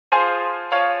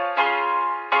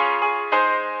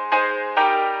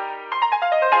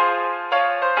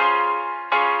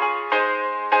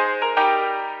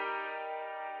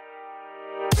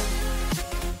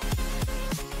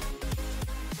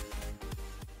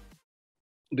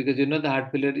because you know the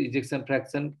heart failure ejection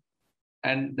fraction,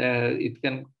 and it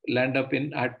can land up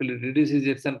in heart failure reduced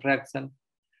ejection fraction,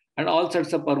 and all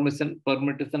sorts of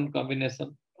permutation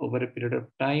combination over a period of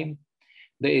time.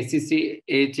 The ACC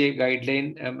AHA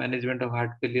guideline management of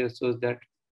heart failure shows that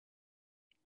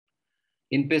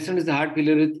in patients with heart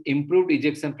failure with improved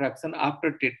ejection fraction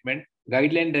after treatment,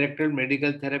 guideline-directed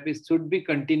medical therapy should be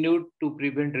continued to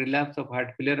prevent relapse of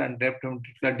heart failure and left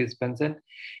ventricular dysfunction,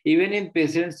 even in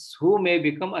patients who may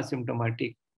become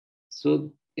asymptomatic.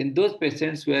 So, in those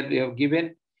patients where we have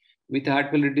given with heart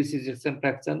failure reduced ejection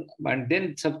fraction, and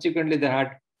then subsequently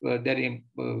their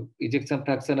ejection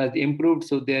fraction has improved,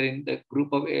 so they are in the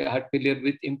group of heart failure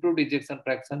with improved ejection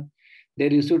fraction,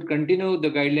 there you should continue the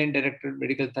guideline-directed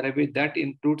medical therapy that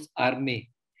includes ARNI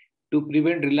to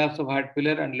prevent relapse of heart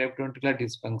failure and left ventricular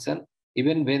dysfunction,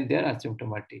 even when they are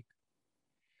asymptomatic.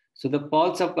 So the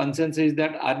pulse of consensus is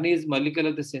that ARNI is molecule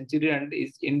of the century and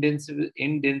is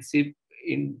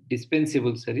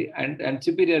indispensable and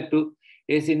superior to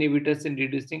ACE inhibitors in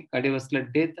reducing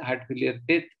cardiovascular death,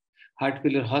 heart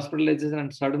failure hospitalization,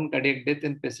 and sudden cardiac death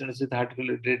in patients with heart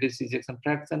failure reduced ejection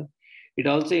fraction. It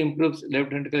also improves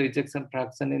left ventricular ejection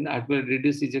fraction in heart failure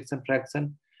reduced ejection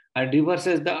fraction and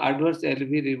reverses the adverse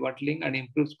LV remodeling and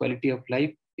improves quality of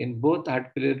life in both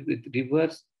heart failure with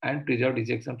reverse and preserved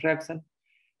ejection fraction.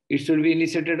 It should be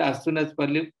initiated as soon as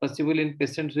possible in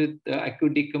patients with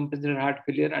acute decompensated heart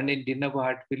failure and in de novo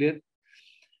heart failure.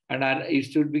 And it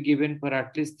should be given for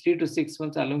at least 3 to 6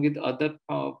 months along with other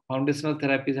foundational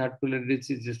therapies, heart failure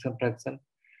reduced ejection fraction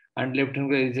and left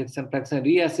ventricular ejection fraction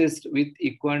reassessed with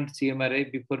equant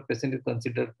CMRI before patient is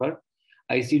considered for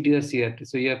ICD or CRT.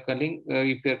 So you are calling,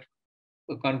 if you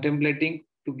are contemplating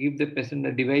to give the patient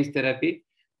a device therapy,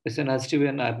 patient has to be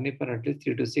on ARNI for at least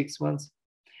 3 to 6 months.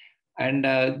 And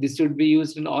this should be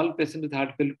used in all patients with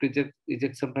heart failure to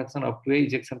ejection fraction up to a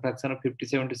ejection fraction of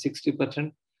 57 to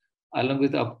 60%, along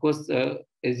with, of course,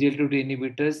 SGLT2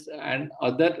 inhibitors and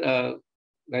other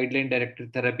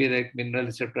guideline-directed therapy like mineral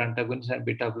receptor antagonists and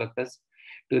beta blockers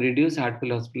to reduce heart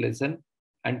failure hospitalization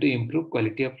and to improve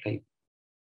quality of life.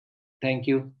 Thank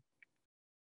you.